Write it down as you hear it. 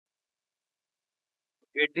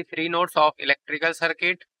Get the free notes of electrical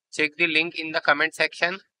circuit. Check the link in the comment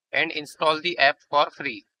section and install the app for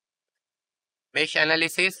free. Mesh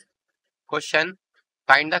analysis. Question.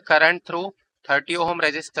 Find the current through 30 ohm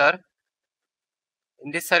resistor.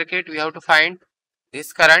 In this circuit, we have to find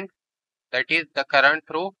this current, that is the current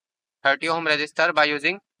through 30 ohm resistor, by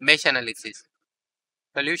using mesh analysis.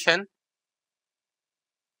 Solution.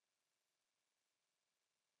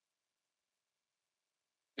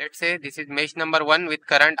 Let's say this is mesh number 1 with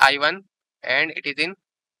current I1 and it is in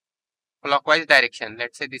clockwise direction.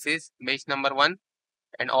 Let's say this is mesh number 1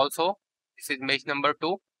 and also this is mesh number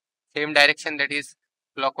 2, same direction, that is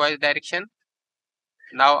clockwise direction.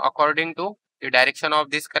 Now according to the direction of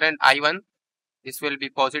this current I1, this will be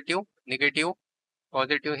positive, negative,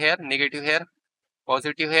 positive here, negative here,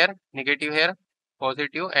 positive here, negative here,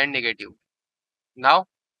 positive and negative. Now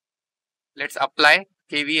let's apply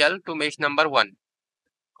KVL to mesh number 1.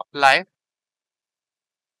 Apply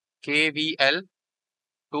KVL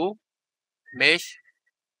to mesh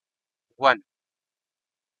 1.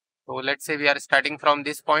 So let's say we are starting from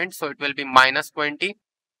this point, so it will be minus 20,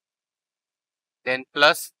 then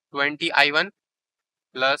plus 20 I1,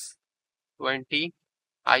 plus 20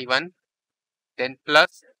 I1, then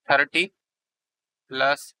plus 30,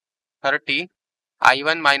 plus 30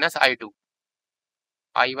 I1 minus I2,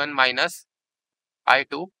 I1 minus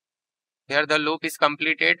I2. Here the loop is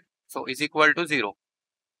completed, so is equal to 0.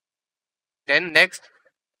 Then next,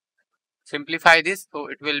 simplify this, so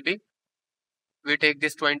it will be, we take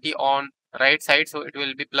this 20 on right side, so it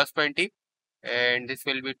will be plus 20 and this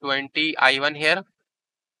will be 20 I1 here,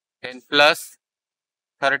 then plus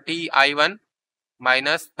 30 I1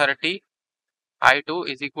 minus 30 I2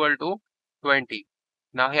 is equal to 20.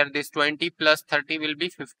 Now here this 20 plus 30 will be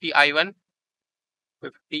 50 I1,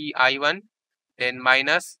 50 I1, then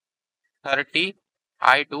minus 30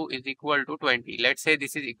 I2 is equal to 20. Let's say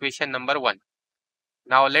this is equation number 1.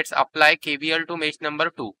 Now let's apply KVL to mesh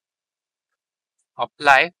number 2.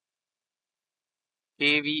 Apply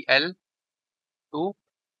KVL to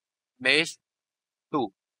mesh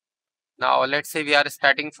 2. Now let's say we are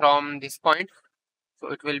starting from this point, so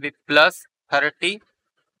it will be plus 30.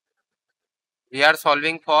 We are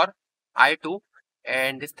solving for I2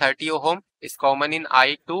 and this 30 ohm is common in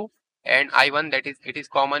I2 and I1, that is it is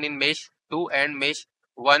common in mesh 2 and mesh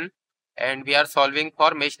 1, and we are solving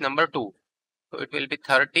for mesh number 2. So it will be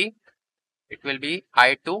 30, it will be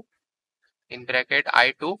I2 in bracket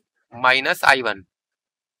I2 minus I1,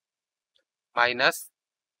 minus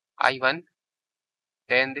I1,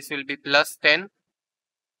 then this will be plus 10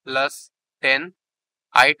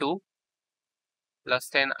 I2, plus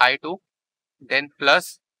 10 I2, then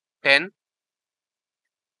plus 10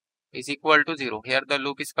 is equal to 0. Here the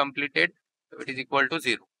loop is completed, so it is equal to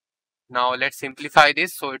 0. Now let's simplify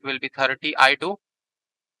this, so it will be 30 I2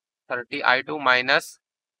 minus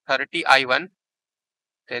 30 I1,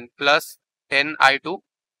 then plus 10 I2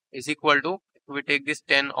 is equal to, if we take this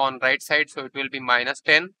 10 on right side, so it will be minus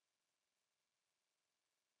 10.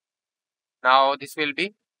 Now this will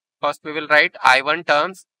be, first we will write I1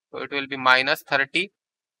 terms, so it will be minus 30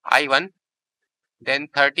 I1, then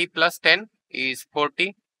 30 plus 10 is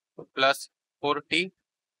 40, so plus 40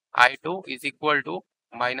 I2 is equal to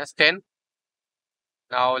minus 10.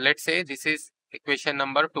 Now let's say this is equation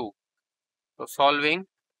number 2. So solving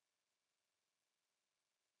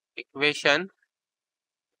equation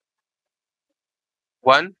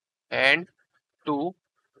 1 and 2,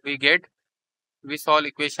 we solve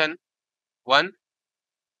equation 1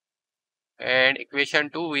 and equation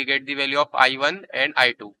 2, we get the value of I1 and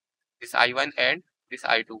I2, this I1 and this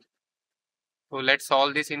I2. So let's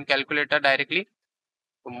solve this in calculator directly.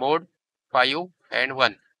 So mod 5 and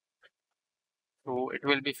 1. So it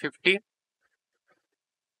will be 50,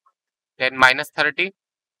 then minus 30,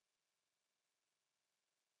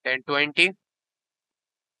 then 20,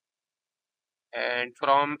 and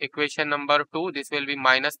from equation number 2, this will be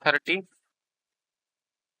minus 30,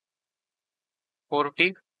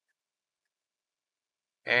 40,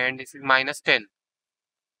 and this is minus 10.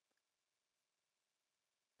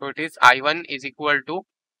 So it is I1 is equal to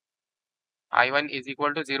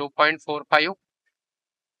 0.45.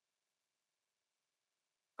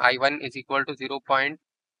 I1 is equal to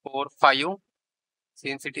 0.45.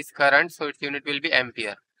 Since it is current, so its unit will be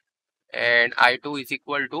ampere. And I2 is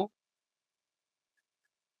equal to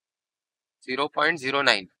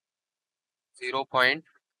 0.09.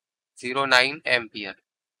 0.09 ampere.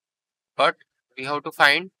 But we have to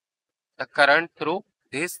find the current through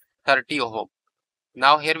this 30 ohm.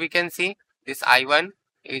 Now here we can see this I1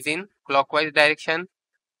 is in clockwise direction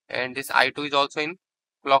and this I2 is also in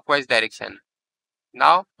clockwise direction.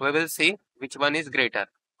 Now we will see which one is greater,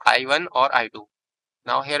 I1 or I2.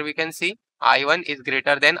 Now here we can see I1 is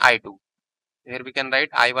greater than I2. Here we can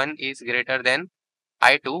write I1 is greater than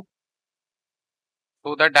I2.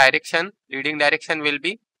 So the direction, leading direction will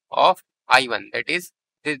be of I1, that is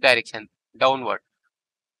this direction, downward.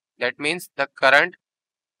 That means the current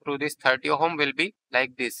through this 30 ohm will be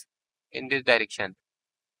like this, in this direction.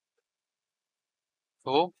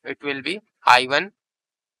 So it will be I1,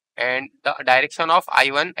 and the direction of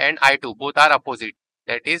I1 and I2 both are opposite.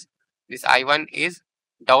 That is, this I1 is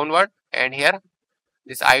downward and here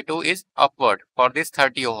this I2 is upward for this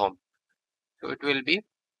 30 ohm. So it will be,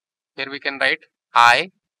 here we can write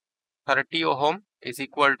I 30 ohm is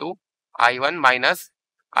equal to I1 minus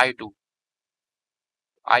I2.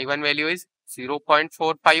 I1 value is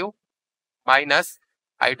 0.45 minus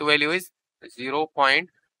I2 value is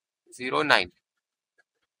 0.09.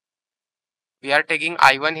 We are taking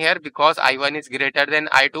I1 here because I1 is greater than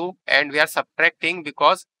I2, and we are subtracting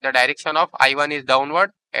because the direction of I1 is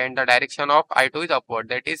downward and the direction of I2 is upward.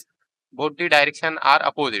 That is, both the direction are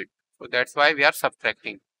opposite. So that's why we are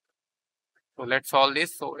subtracting. So let's solve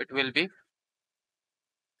this. So it will be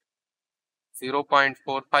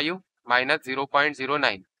 0.45 minus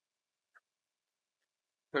 0.09.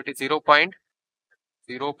 So it is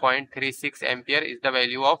 0.36 ampere is the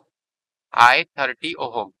value of I 30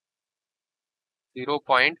 ohm.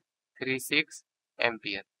 0.36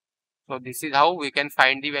 ampere. So this is how we can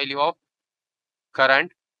find the value of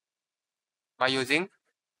current by using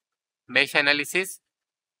mesh analysis.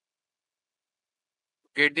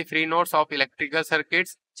 Get the free notes of electrical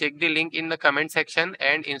circuits. Check the link in the comment section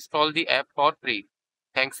and install the app for free.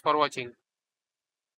 Thanks for watching.